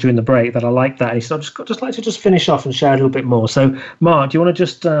to Mark during the break that I like that. And he said, I'd just like to finish off and share a little bit more. So Mark, do you want to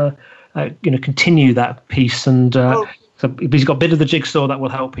just continue that piece? And so he's got a bit of the jigsaw that will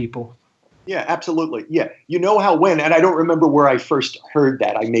help people. Yeah, absolutely. Yeah. You know how when, and I don't remember where I first heard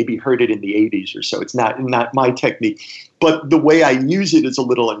that. I maybe heard it in the 80s or so. It's not my technique. But the way I use it is a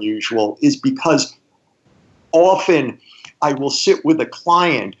little unusual, is because often I will sit with a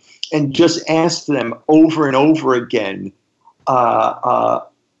client and just ask them over and over again,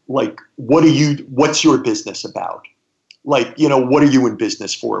 what's your business about? What are you in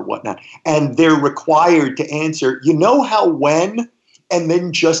business for, whatnot? And they're required to answer, you know how when, and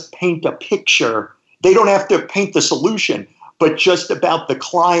then just paint a picture. They don't have to paint the solution, but just about the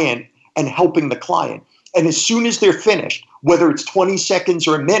client and helping the client. And as soon as they're finished, whether it's 20 seconds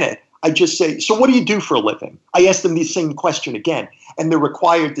or a minute, I just say, so what do you do for a living? I ask them the same question again, and they're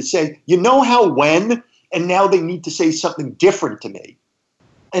required to say, you know how when, and now they need to say something different to me.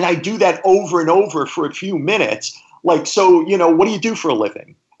 And I do that over and over for a few minutes. What do you do for a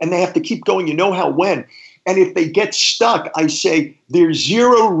living? And they have to keep going, you know how when. And if they get stuck, I say there's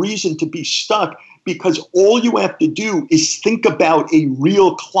zero reason to be stuck, because all you have to do is think about a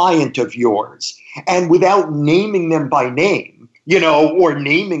real client of yours, and without naming them by name, or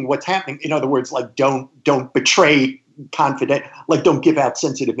naming what's happening. In other words, don't betray confident, don't give out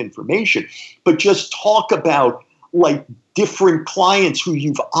sensitive information, but just talk about different clients who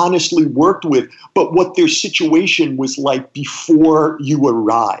you've honestly worked with, but what their situation was like before you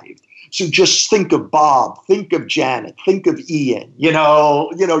arrived. So just think of Bob, think of Janet, think of Ian,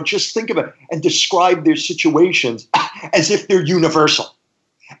 just think of it and describe their situations as if they're universal.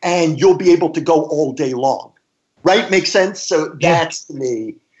 and you'll be able to go all day long. Right? Makes sense? So that's, to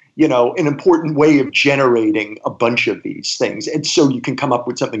me, an important way of generating a bunch of these things. And so you can come up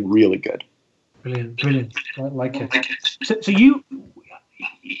with something really good. Brilliant. I like it. So you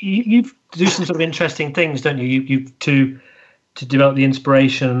do some sort of interesting things, don't you? You to develop the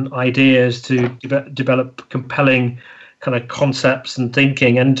inspiration, ideas, to develop compelling kind of concepts and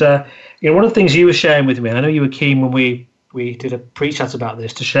thinking. And one of the things you were sharing with me, and I know you were keen when we did a pre-chat about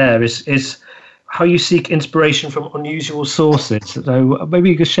this to share, is how you seek inspiration from unusual sources. So maybe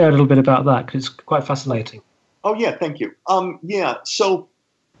you could share a little bit about that, because it's quite fascinating. Oh yeah, thank you. So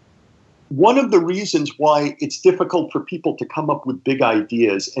one of the reasons why it's difficult for people to come up with big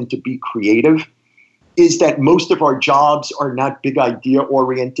ideas and to be creative is that most of our jobs are not big idea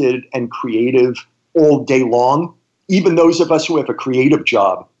oriented and creative all day long. Even those of us who have a creative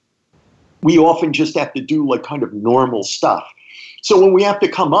job, we often just have to do like kind of normal stuff. So when we have to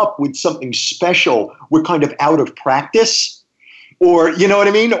come up with something special, we're kind of out of practice, or you know what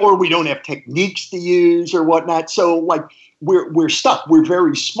I mean? Or we don't have techniques to use or whatnot. So like we're stuck. We're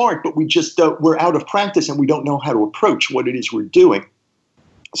very smart, but we're out of practice and we don't know how to approach what it is we're doing.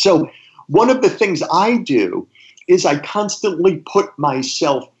 So one of the things I do is I constantly put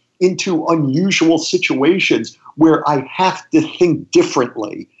myself into unusual situations where I have to think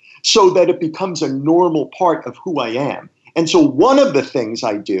differently so that it becomes a normal part of who I am. And so one of the things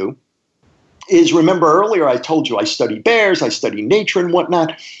I do is, remember earlier I told you I study bears, I study nature and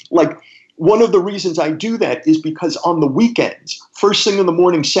whatnot. Like one of the reasons I do that is because on the weekends, first thing in the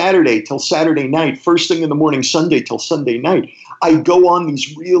morning Saturday till Saturday night, first thing in the morning Sunday till Sunday night, I go on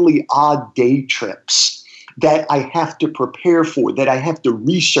these really odd day trips that I have to prepare for, that I have to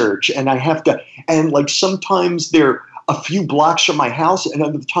research, and like sometimes they're a few blocks from my house, and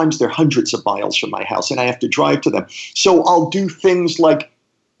other times they're hundreds of miles from my house, and I have to drive to them. So I'll do things like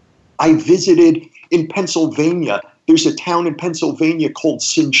I visited in Pennsylvania. There's a town in Pennsylvania called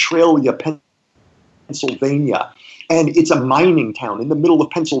Centralia, Pennsylvania, and it's a mining town in the middle of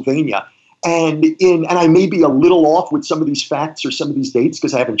Pennsylvania. And I may be a little off with some of these facts or some of these dates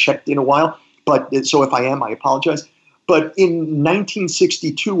because I haven't checked in a while. But so if I am, I apologize. But in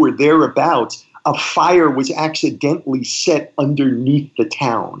 1962 or thereabouts, a fire was accidentally set underneath the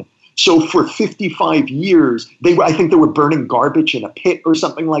town. So for 55 years, I think they were burning garbage in a pit or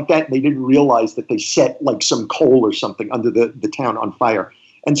something like that. And they didn't realize that they set like some coal or something under the town on fire.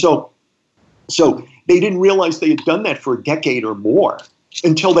 And so they didn't realize they had done that for a decade or more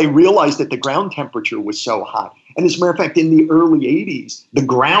until they realized that the ground temperature was so hot. And as a matter of fact, in the early 80s, the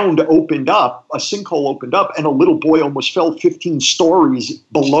ground opened up, a sinkhole opened up, and a little boy almost fell 15 stories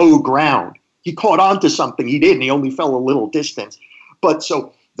below ground. He caught on to something. He didn't. He only fell a little distance. But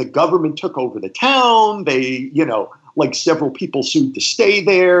so the government took over the town. They, like several people sued to stay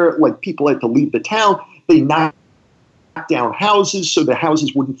there. Like people had to leave the town. They knocked down houses so the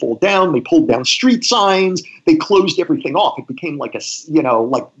houses wouldn't fall down. They pulled down street signs. They closed everything off. It became like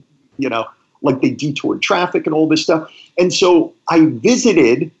like they detoured traffic and all this stuff. And so I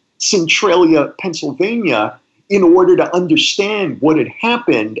visited Centralia, Pennsylvania, in order to understand what had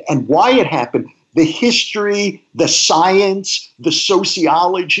happened and why it happened, the history, the science, the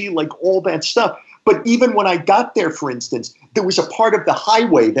sociology, like all that stuff. But even when I got there, for instance, there was a part of the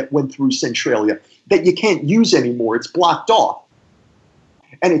highway that went through Centralia that you can't use anymore. It's blocked off.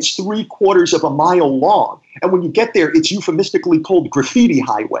 And it's 3/4 of a mile long. And when you get there, it's euphemistically called Graffiti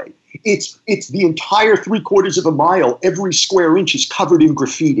Highway. It's the entire 3/4 of a mile. Every square inch is covered in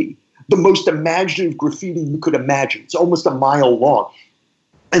graffiti. The most imaginative graffiti you could imagine. It's almost a mile long.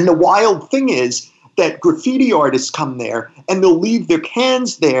 And the wild thing is that graffiti artists come there and they'll leave their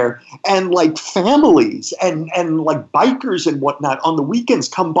cans there, and like families and like bikers and whatnot on the weekends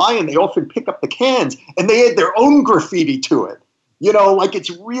come by and they often pick up the cans and they add their own graffiti to it. Like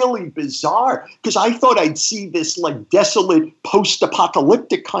it's really bizarre because I thought I'd see this like desolate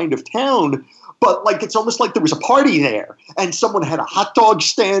post-apocalyptic kind of town, but like it's almost like there was a party there and someone had a hot dog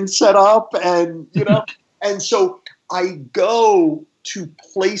stand set up and, and so I go to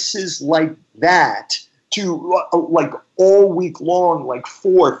places like that to like all week long, like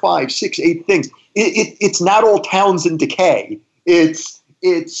 4, 5, 6, 8 things. It's not all towns in decay. It's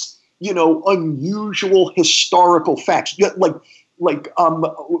unusual historical facts.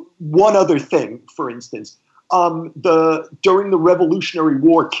 One other thing, for instance, during the Revolutionary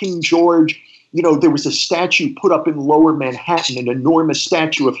War, King George, there was a statue put up in Lower Manhattan, an enormous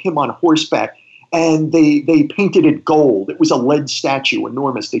statue of him on horseback, and they painted it gold. It was a lead statue,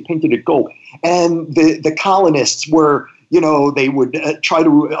 enormous. They painted it gold, and the colonists were they would try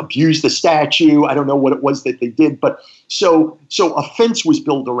to abuse the statue. I don't know what it was that they did, but so a fence was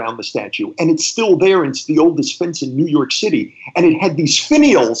built around the statue, and it's still there. And it's the oldest fence in New York City, and it had these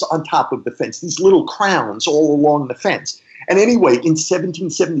finials on top of the fence, these little crowns all along the fence. And anyway, in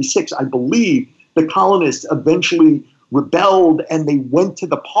 1776, I believe the colonists eventually rebelled, and they went to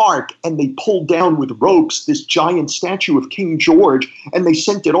the park and they pulled down with ropes this giant statue of King George, and they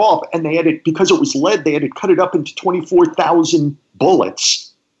sent it off, and they had it, because it was lead, they had to cut it up into 24,000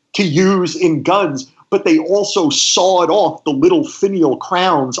 bullets to use in guns, but they also sawed off the little finial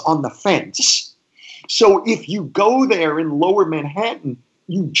crowns on the fence. So if you go there in Lower Manhattan,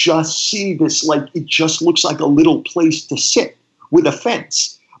 you just see this, it just looks like a little place to sit with a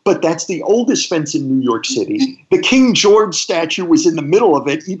fence. But that's the oldest fence in New York City. The King George statue was in the middle of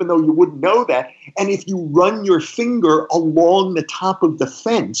it, even though you wouldn't know that. And if you run your finger along the top of the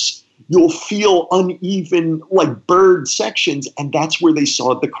fence, you'll feel uneven, bird sections, and that's where they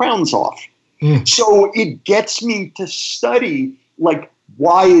sawed the crowns off. Mm. So it gets me to study,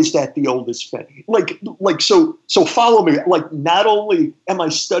 why is that the oldest fence? So follow me. Not only am I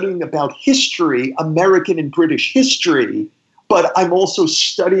studying about history, American and British history, but I'm also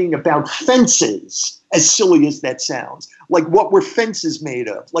studying about fences, as silly as that sounds. What were fences made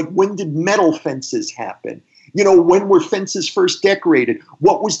of? When did metal fences happen? When were fences first decorated?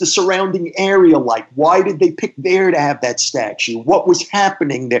 What was the surrounding area like? Why did they pick there to have that statue? What was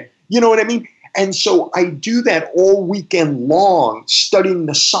happening there? You know what I mean? And so I do that all weekend long, studying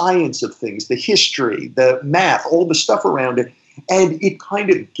the science of things, the history, the math, all the stuff around it. And it kind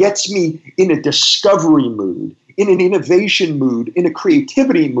of gets me in a discovery mood, in an innovation mood, in a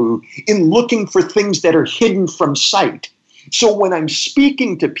creativity mood, in looking for things that are hidden from sight. So when I'm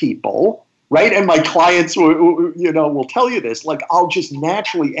speaking to people, right, and my clients will tell you this, I'll just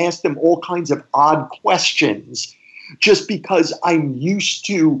naturally ask them all kinds of odd questions, just because I'm used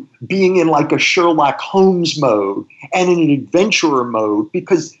to being in a Sherlock Holmes mode and in an adventurer mode,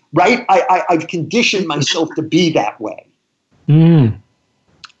 because, right, I've conditioned myself to be that way. Mm.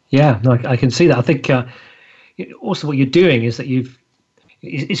 Yeah, no, I can see that. I think also what you're doing is that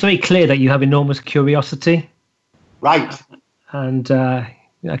it's very clear that you have enormous curiosity. Right. And I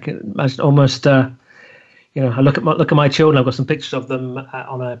can imagine almost, I look at my children, I've got some pictures of them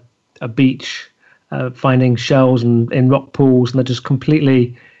on a beach, finding shells and in rock pools, and they're just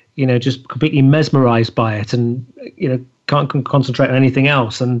completely mesmerized by it, and can't concentrate on anything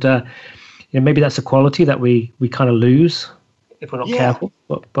else. And maybe that's a quality that we kind of lose if we're not careful.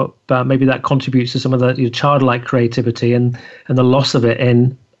 But maybe that contributes to some of the childlike creativity and the loss of it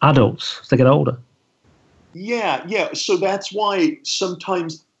in adults as they get older. Yeah. So that's why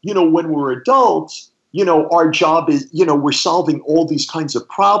sometimes when we're adults, our job is we're solving all these kinds of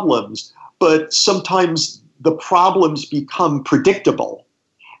problems. But sometimes the problems become predictable.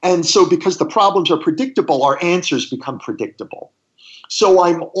 And so because the problems are predictable, our answers become predictable. So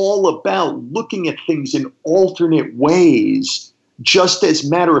I'm all about looking at things in alternate ways, just as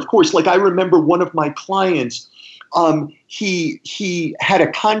matter of course. I remember one of my clients, he had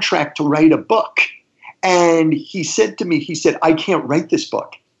a contract to write a book. And he said to me, I can't write this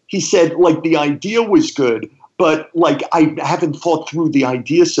book. He said, the idea was good, but I haven't thought through the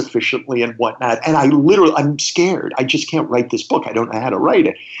idea sufficiently and whatnot. And I'm scared. I just can't write this book. I don't know how to write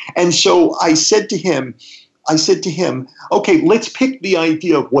it. And so I said to him, okay, let's pick the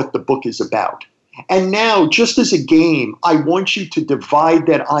idea of what the book is about. And now, just as a game, I want you to divide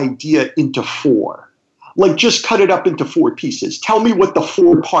that idea into 4. Just cut it up into 4 pieces. Tell me what the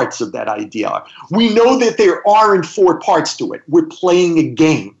 4 parts of that idea are. We know that there aren't 4 parts to it. We're playing a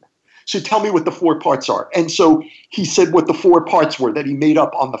game. So tell me what the 4 parts are. And so he said what the 4 parts were that he made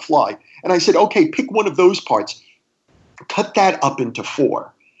up on the fly. And I said, okay, pick one of those parts. Cut that up into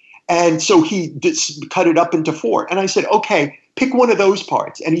 4. And so he cut it up into 4. And I said, okay, pick one of those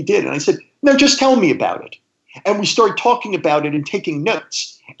parts. And he did. And I said, no, just tell me about it. And we started talking about it and taking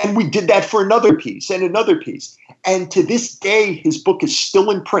notes. And we did that for another piece and another piece. And to this day, his book is still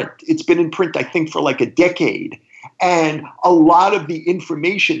in print. It's been in print, I think, for a decade. And a lot of the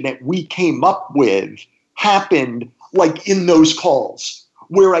information that we came up with happened in those calls,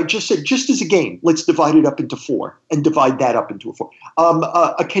 where I just said, just as a game, let's divide it up into 4 and divide that up into 4.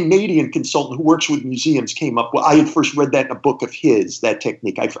 A Canadian consultant who works with museums came up with, I had first read that in a book of his, that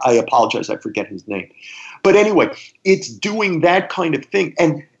technique. I apologize, I forget his name. But anyway, it's doing that kind of thing.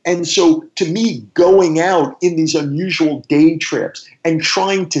 And so to me, going out in these unusual day trips and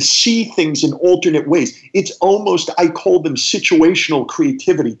trying to see things in alternate ways, it's almost, I call them situational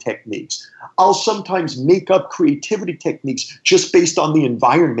creativity techniques. I'll sometimes make up creativity techniques just based on the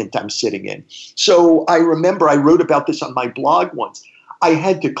environment I'm sitting in. So I remember I wrote about this on my blog once. I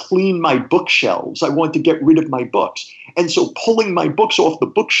had to clean my bookshelves. I wanted to get rid of my books. And so pulling my books off the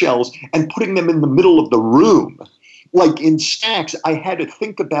bookshelves and putting them in the middle of the room, like in stacks, I had to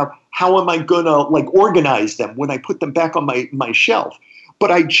think about how am I going to like organize them when I put them back on my shelf. But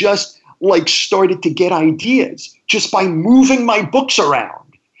I just like started to get ideas just by moving my books around.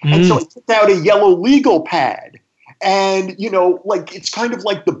 And so I took out a yellow legal pad. And, you know, like it's kind of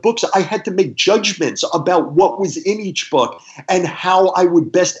like the books. I had to make judgments about what was in each book and how I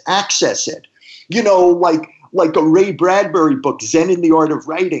would best access it. You know, like a Ray Bradbury book, Zen in the Art of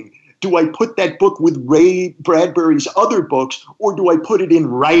Writing. Do I put that book with Ray Bradbury's other books, or do I put it in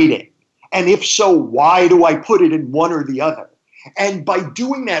writing? And if so, why do I put it in one or the other? And by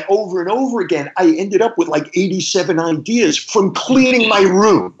doing that over and over again, I ended up with like 87 ideas from cleaning my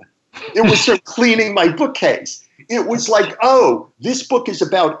room. It was from cleaning my bookcase. It was like, oh, this book is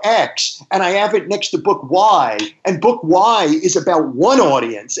about X, and I have it next to book Y, and book Y is about one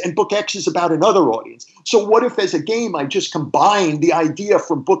audience, and book X is about another audience. So what if as a game I just combine the idea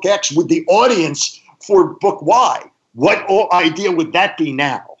from book X with the audience for book Y? What idea would that be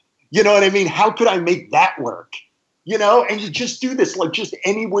now? You know what I mean? How could I make that work? You know, and you just do this like just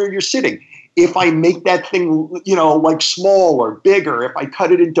anywhere you're sitting. If I make that thing, you know, like small or bigger, if I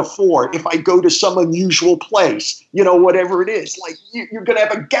cut it into 4, if I go to some unusual place, you know, whatever it is, like you're going to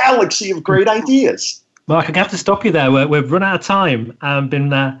have a galaxy of great ideas. Mark, I have to stop you there. We've run out of time. It's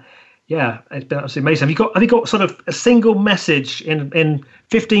been absolutely amazing. Have you got sort of a single message in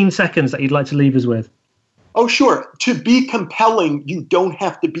 15 seconds that you'd like to leave us with? Oh, sure. To be compelling, you don't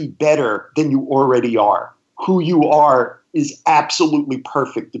have to be better than you already are. Who you are is absolutely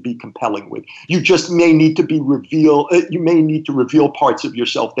perfect to be compelling with. You just may need to reveal parts of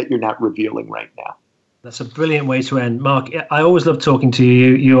yourself that you're not revealing right now. That's a brilliant way to end. Mark, I always love talking to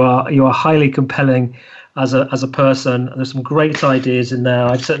you. You are highly compelling as a person. There's some great ideas in there.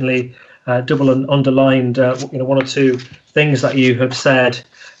 I'd certainly double and underlined one or two things that you have said.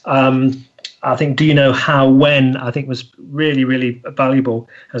 I think Do You Know How When, I think was really, really valuable,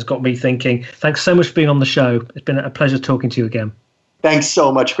 has got me thinking. Thanks so much for being on the show. It's been a pleasure talking to you again. Thanks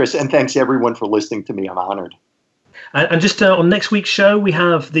so much, Chris. And thanks everyone for listening to me. I'm honored. And just on next week's show, we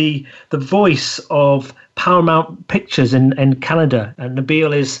have the voice of Paramount Pictures in Canada. And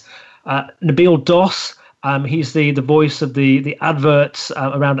Nabil is Nabil Doss. He's the voice of the adverts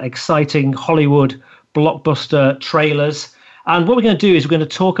around exciting Hollywood blockbuster trailers. And what we're going to do is we're going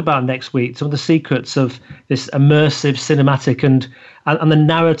to talk about next week some of the secrets of this immersive cinematic and the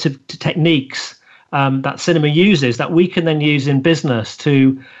narrative techniques that cinema uses that we can then use in business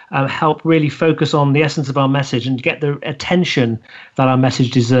to help really focus on the essence of our message and get the attention that our message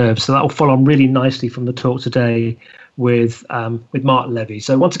deserves. So that will follow on really nicely from the talk today with Mark Levy.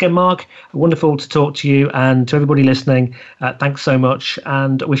 So once again, Mark, wonderful to talk to you, and to everybody listening, thanks so much,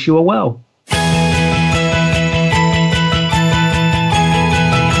 and wish you all well.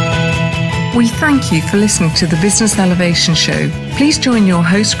 We thank you for listening to the Business Elevation Show. Please join your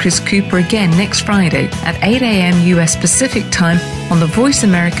host, Chris Cooper, again next Friday at 8 a.m. US Pacific Time on the Voice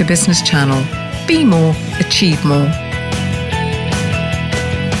America Business Channel. Be more, achieve more.